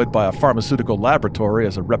employed by a pharmaceutical laboratory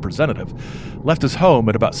as a representative, left his home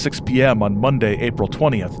at about 6 p.m. on Monday, April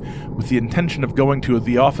 20th, with the intention of going to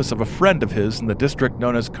the office of a friend of his in the district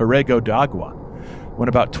known as Corrego de Agua. When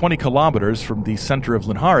about 20 kilometers from the center of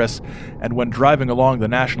Linhares, and when driving along the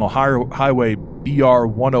National Highway BR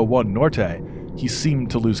 101 Norte, he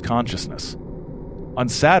seemed to lose consciousness. On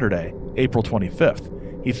Saturday, April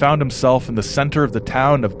 25th, he found himself in the center of the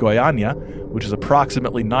town of Goiânia, which is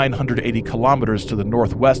approximately 980 kilometers to the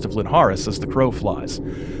northwest of Linhares as the crow flies.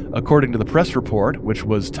 According to the press report, which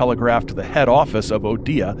was telegraphed to the head office of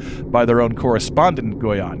Odia by their own correspondent in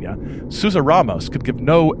Goiânia, Souza Ramos could give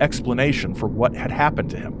no explanation for what had happened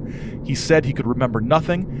to him. He said he could remember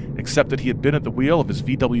nothing except that he had been at the wheel of his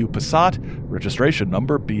VW Passat, registration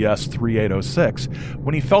number BS 3806,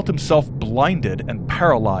 when he felt himself blinded and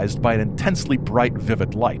paralyzed by an intensely bright,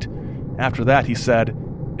 vivid light. After that, he said,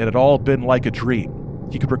 it had all been like a dream.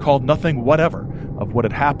 He could recall nothing whatever of what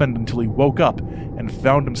had happened until he woke up and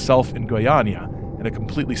found himself in Goiânia in a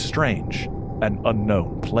completely strange and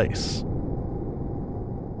unknown place.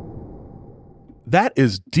 That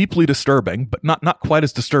is deeply disturbing, but not quite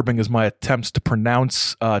as disturbing as my attempts to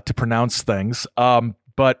pronounce things.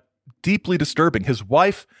 But deeply disturbing. His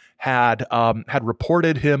wife had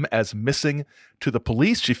reported him as missing to the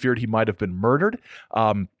police. She feared he might have been murdered.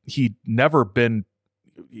 He'd never been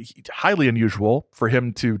highly unusual for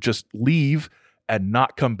him to just leave and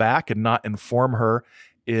not come back and not inform her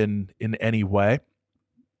in any way.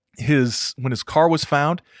 When his car was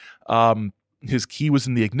found, his key was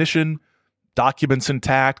in the ignition, documents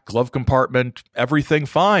intact, glove compartment, everything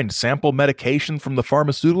fine. Sample medication from the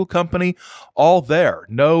pharmaceutical company, all there.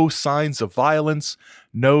 No signs of violence,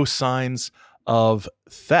 no signs of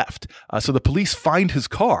theft. So the police find his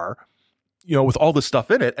car, with all this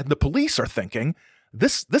stuff in it, and the police are thinking,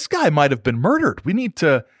 this guy might have been murdered. We need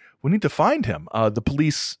to find him. The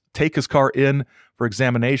police take his car in for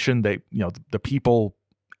examination. They, the people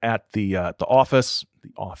at the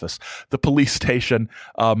police station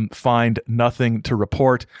find nothing to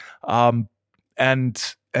report. And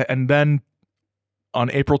then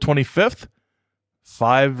on April 25th,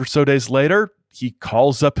 5 or so days later, he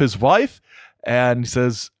calls up his wife and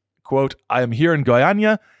says, quote, I am here in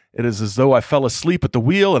Goiânia. It is as though I fell asleep at the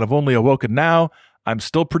wheel and have only awoken now. I'm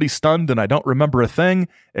still pretty stunned and I don't remember a thing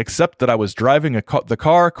except that I was driving the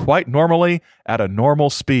car quite normally at a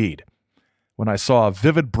normal speed. When I saw a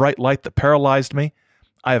vivid bright light that paralyzed me,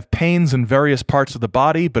 I have pains in various parts of the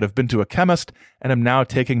body but have been to a chemist and am now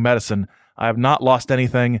taking medicine. I have not lost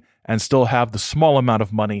anything and still have the small amount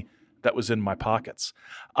of money that was in my pockets.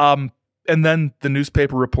 And then the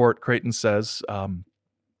newspaper report, Creighton says,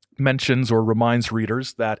 mentions or reminds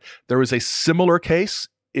readers that there was a similar case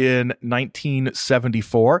in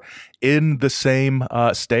 1974 in the same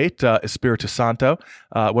state, Espiritu Santo,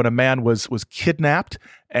 when a man was kidnapped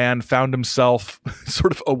and found himself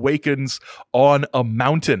sort of awakens on a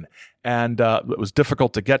mountain, and it was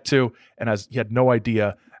difficult to get to, and he had no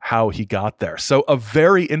idea how he got there. So a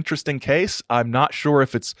very interesting case. I'm not sure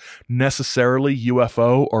if it's necessarily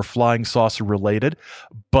UFO or flying saucer related,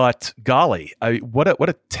 but golly, what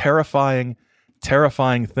a terrifying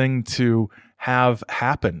thing to have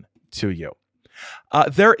happen to you.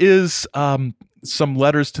 There is some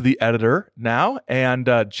letters to the editor now, and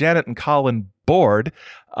Janet and Colin Board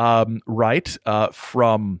write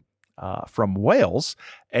from Wales,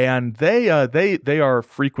 and they are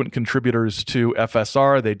frequent contributors to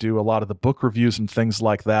FSR. They do a lot of the book reviews and things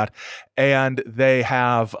like that, and they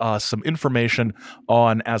have some information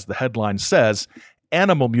on, as the headline says,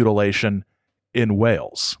 animal mutilation in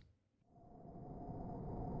Wales.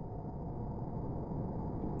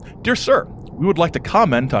 Dear Sir, We would like to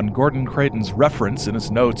comment on Gordon Creighton's reference in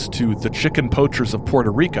his notes to the chicken poachers of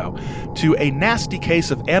Puerto Rico to a nasty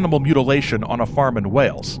case of animal mutilation on a farm in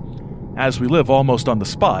Wales. As we live almost on the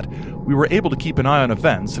spot, we were able to keep an eye on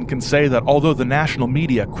events and can say that although the national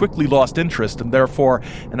media quickly lost interest and therefore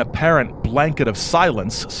an apparent blanket of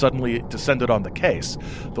silence suddenly descended on the case,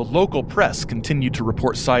 the local press continued to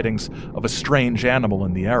report sightings of a strange animal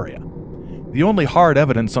in the area. The only hard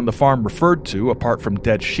evidence on the farm referred to, apart from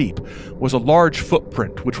dead sheep, was a large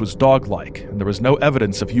footprint which was dog-like, and there was no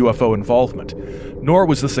evidence of UFO involvement. Nor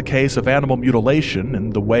was this a case of animal mutilation in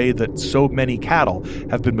the way that so many cattle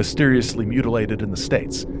have been mysteriously mutilated in the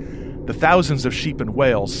States. The thousands of sheep in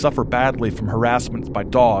Wales suffer badly from harassment by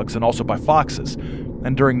dogs and also by foxes,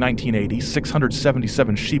 and during 1980,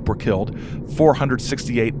 677 sheep were killed,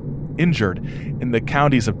 468 injured in the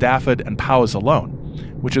counties of Dafod and Powys alone,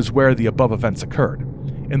 which is where the above events occurred.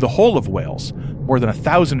 In the whole of Wales, more than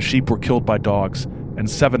 1,000 sheep were killed by dogs and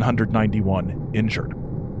 791 injured.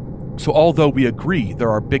 So although we agree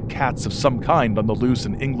there are big cats of some kind on the loose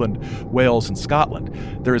in England, Wales, and Scotland,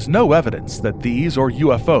 there is no evidence that these or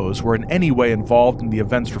UFOs were in any way involved in the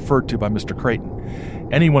events referred to by Mr. Creighton.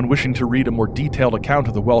 Anyone wishing to read a more detailed account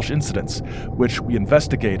of the Welsh incidents, which we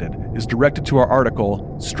investigated, is directed to our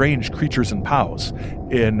article, Strange Creatures in Powys,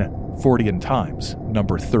 in Fortean Times,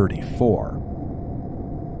 number 34.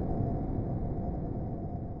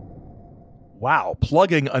 Wow,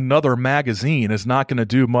 plugging another magazine is not going to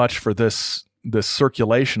do much for this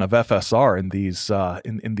circulation of FSR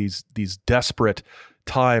in these desperate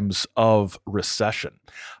times of recession.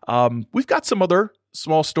 We've got some other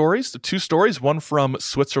small stories, two stories, one from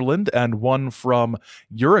Switzerland and one from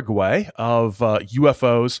Uruguay of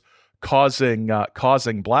UFOs causing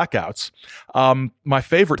blackouts. My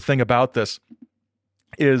favorite thing about this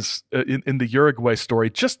is in the Uruguay story,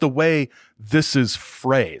 just the way this is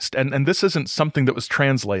phrased. And this isn't something that was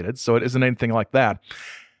translated, so it isn't anything like that.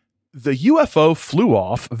 The UFO flew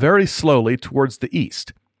off very slowly towards the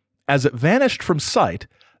east. As it vanished from sight,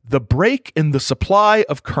 the break in the supply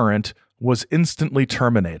of current was instantly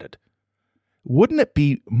terminated. Wouldn't it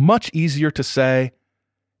be much easier to say,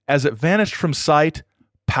 as it vanished from sight,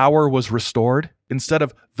 power was restored, instead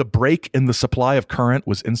of the break in the supply of current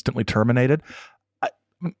was instantly terminated?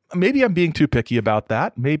 Maybe I'm being too picky about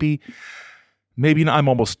that. Maybe I'm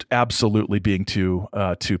almost absolutely being too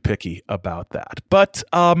picky about that. But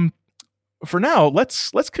for now,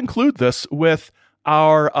 let's conclude this with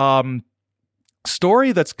our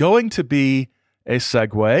story that's going to be a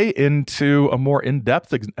segue into a more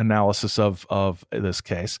in-depth analysis of this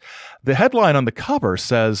case. The headline on the cover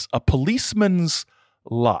says, "A Policeman's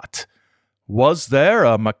Lot." Was there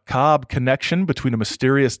a macabre connection between a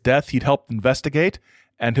mysterious death he'd helped investigate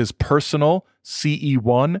and his personal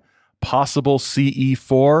CE1, possible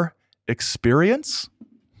CE4 experience?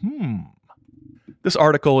 This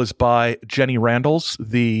article is by Jenny Randalls,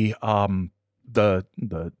 the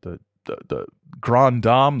grande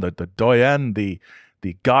dame, the doyenne, the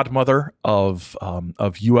godmother of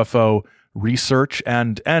UFO research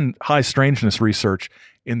and high strangeness research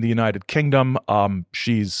in the United Kingdom.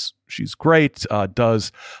 She's great,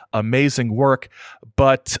 does amazing work,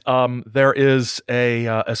 but there is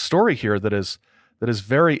a story here that is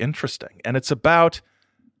very interesting, and it's about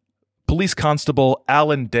Police Constable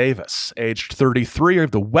Alan Davis, aged 33,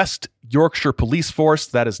 of the West Yorkshire Police Force,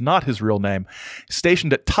 that is not his real name,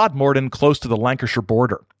 stationed at Todmorden, close to the Lancashire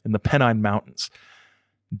border in the Pennine Mountains.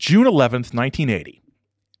 June 11th, 1980.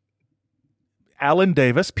 Alan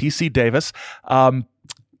Davis, PC Davis,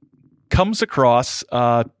 comes across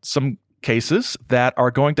some cases that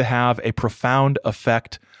are going to have a profound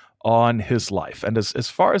effect on his life. And as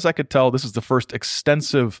far as I could tell, this is the first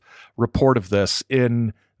extensive report of this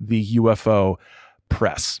in the UFO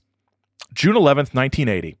press. June 11th,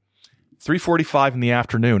 1980, 3:45 in the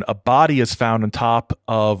afternoon, a body is found on top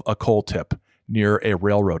of a coal tip near a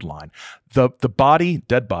railroad line. The body,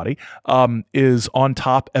 dead body, is on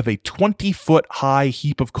top of a 20-foot high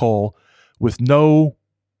heap of coal with no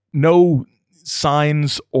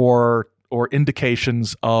signs or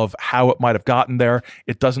indications of how it might have gotten there.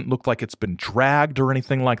 It doesn't look like it's been dragged or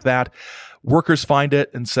anything like that. Workers find it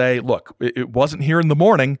and say, look, it wasn't here in the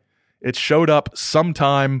morning. It showed up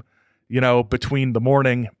sometime, between the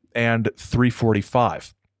morning and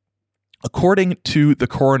 3:45. According to the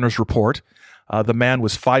coroner's report, the man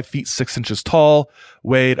was 5 feet 6 inches tall,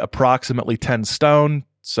 weighed approximately 10 stone,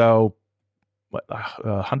 so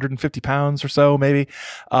 150 pounds or so, maybe.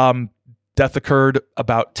 Death occurred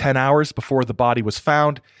about 10 hours before the body was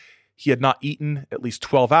found. He had not eaten at least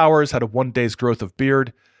 12 hours, had a 1 day's growth of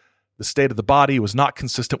beard. The state of the body was not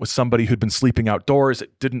consistent with somebody who'd been sleeping outdoors.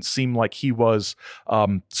 It didn't seem like he was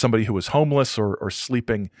somebody who was homeless or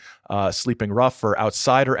sleeping rough or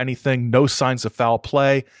outside or anything. No signs of foul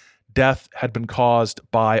play. Death had been caused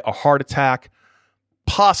by a heart attack,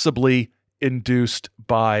 possibly induced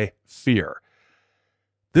by fear.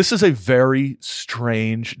 This is a very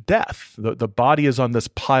strange death. The body is on this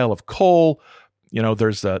pile of coal.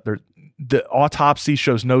 The autopsy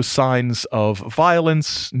shows no signs of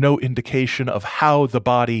violence, no indication of how the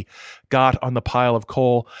body got on the pile of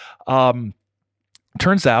coal.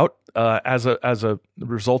 Turns out, as a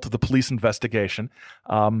result of the police investigation,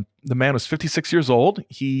 the man was 56 years old.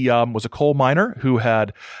 He was a coal miner who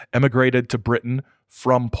had emigrated to Britain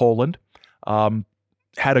from Poland,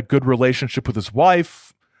 had a good relationship with his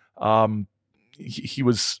wife. He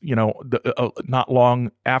was, not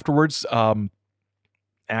long afterwards,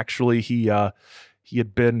 actually, he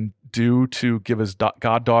had been due to give his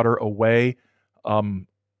goddaughter away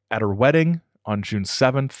at her wedding on June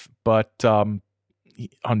 7th, but on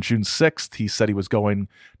June 6th, he said he was going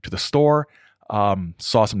to the store,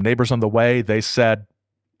 saw some neighbors on the way. They said,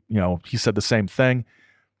 he said the same thing.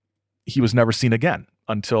 He was never seen again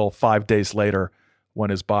until 5 days later when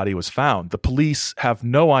his body was found. The police have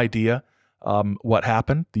no idea what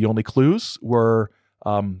happened. The only clues were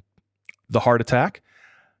the heart attack.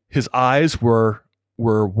 His eyes were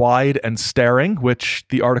wide and staring, which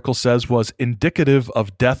the article says was indicative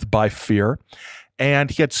of death by fear.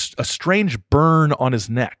 And he had a strange burn on his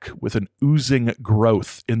neck with an oozing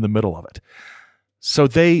growth in the middle of it. So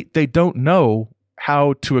they don't know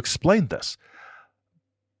how to explain this.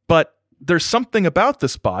 But there's something about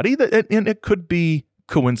this body and it could be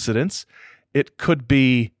coincidence. It could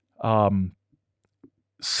be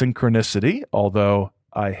synchronicity, although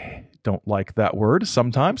I don't like that word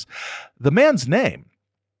sometimes. The man's name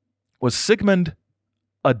was Sigmund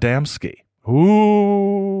Adamski.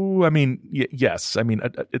 Ooh, yes.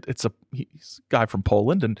 He's a guy from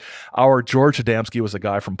Poland, and our George Adamski was a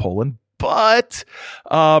guy from Poland. But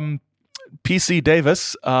PC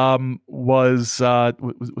Davis was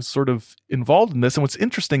sort of involved in this. And what's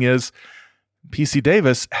interesting is PC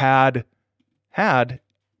Davis had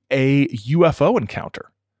a UFO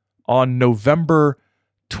encounter on November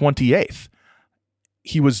 28th.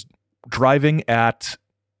 He was driving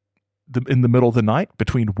in the middle of the night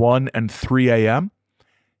between 1 and 3 a.m.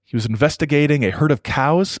 He was investigating a herd of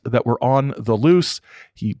cows that were on the loose.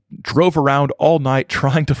 He drove around all night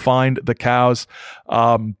trying to find the cows.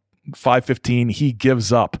 5:15, he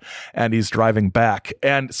gives up and he's driving back.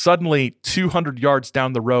 And suddenly, 200 yards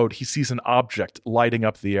down the road, he sees an object lighting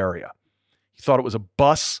up the area. He thought it was a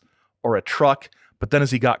bus or a truck, but then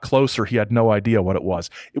as he got closer, he had no idea what it was.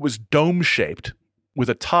 It was dome-shaped with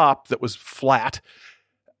a top that was flat.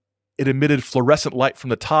 It emitted fluorescent light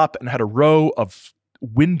from the top and had a row of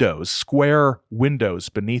windows, square windows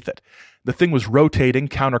beneath it. The thing was rotating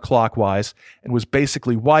counterclockwise and was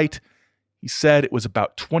basically white. He said it was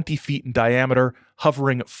about 20 feet in diameter,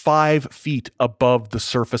 hovering 5 feet above the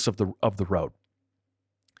surface of the road.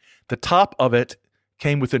 The top of it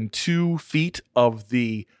came within 2 feet of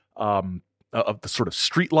the sort of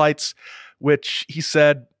street lights, which he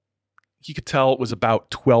said he could tell it was about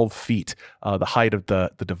 12 feet, the height of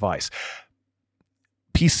the device.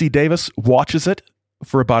 PC Davis watches it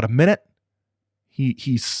for about a minute.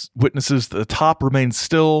 He witnesses the top remains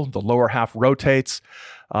still, the lower half rotates.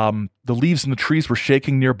 The leaves in the trees were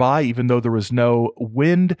shaking nearby, even though there was no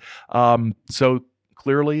wind. So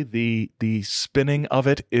clearly the spinning of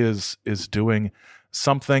it is doing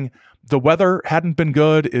something. The weather hadn't been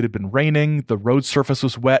good. It had been raining. The road surface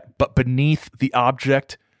was wet, but beneath the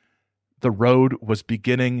object, the road was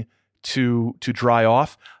beginning to dry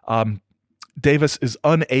off. Davis is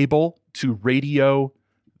unable to radio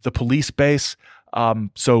the police base.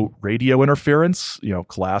 So radio interference,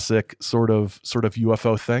 classic sort of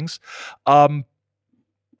UFO things. And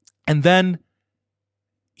then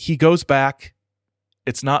he goes back.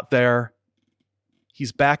 It's not there.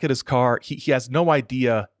 He's back at his car. He has no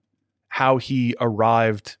idea how he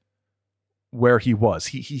arrived where he was.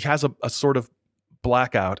 He has a sort of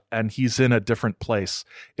blackout, and he's in a different place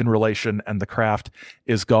in relation, and the craft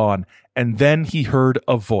is gone. And then he heard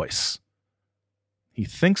a voice. He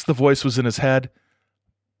thinks the voice was in his head,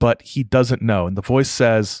 but he doesn't know. And the voice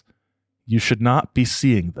says, "You should not be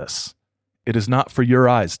seeing this. It is not for your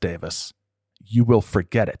eyes, Davis. You will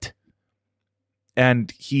forget it."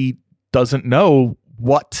 And he doesn't know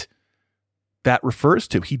what that refers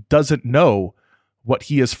to. He doesn't know what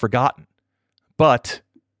he has forgotten. But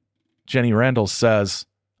Jenny Randall says,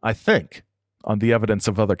 "I think, on the evidence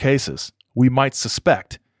of other cases, we might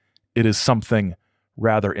suspect it is something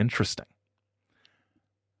rather interesting.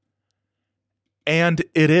 And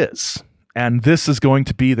it is. And this is going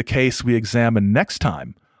to be the case we examine next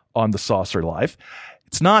time on The Saucer Life.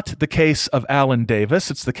 It's not the case of Alan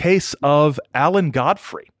Davis. It's the case of Alan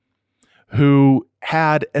Godfrey, who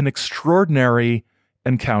had an extraordinary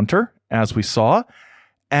encounter, as we saw,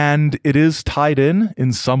 and it is tied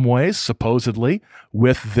in some ways, supposedly,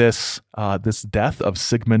 with this death of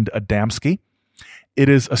Sigmund Adamski. It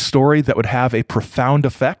is a story that would have a profound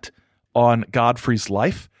effect on Godfrey's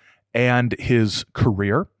life and his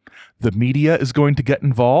career. The media is going to get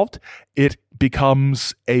involved. It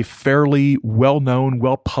becomes a fairly well-known,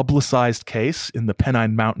 well-publicized case in the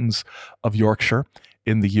Pennine Mountains of Yorkshire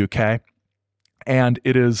in the UK. And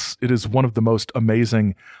it is one of the most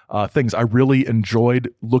amazing things. I really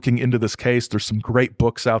enjoyed looking into this case. There's some great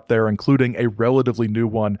books out there, including a relatively new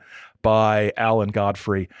one by Alan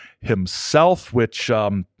Godfrey himself, which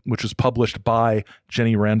was published by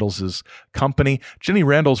Jenny Randall's company. Jenny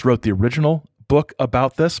Randall's wrote the original book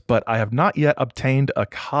about this, but I have not yet obtained a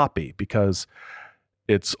copy because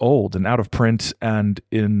it's old and out of print and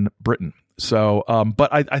in Britain. So,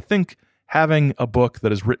 but I think having a book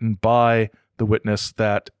that is written by the witness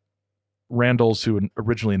that Randall's, who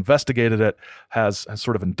originally investigated it, has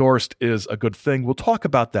sort of endorsed is a good thing. We'll talk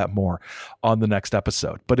about that more on the next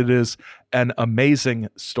episode. But it is an amazing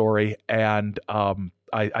story, and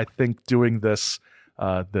I think doing this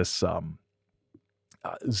Zine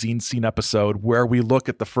Scene episode where we look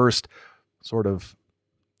at the first sort of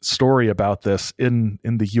story about this in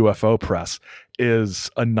the UFO press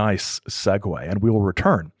is a nice segue, and we will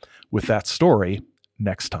return with that story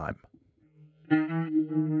next time.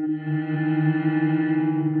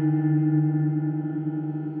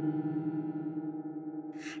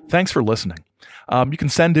 Thanks for listening. You can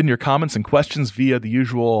send in your comments and questions via the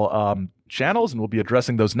usual channels, and we'll be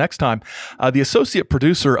addressing those next time. The associate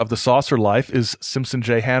producer of The Saucer Life is Simpson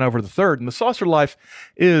J. Hanover III, and The Saucer Life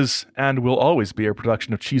is and will always be a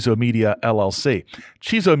production of Chizo Media, LLC.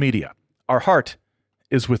 Chizo Media, our heart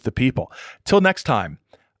is with the people. Till next time,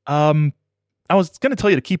 I was going to tell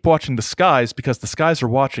you to keep watching the skies because the skies are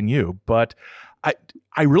watching you, but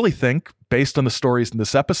I really think, based on the stories in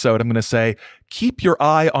this episode, I'm going to say, keep your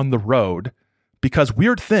eye on the road because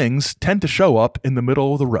weird things tend to show up in the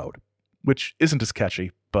middle of the road, which isn't as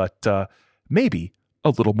catchy, but maybe a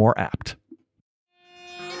little more apt.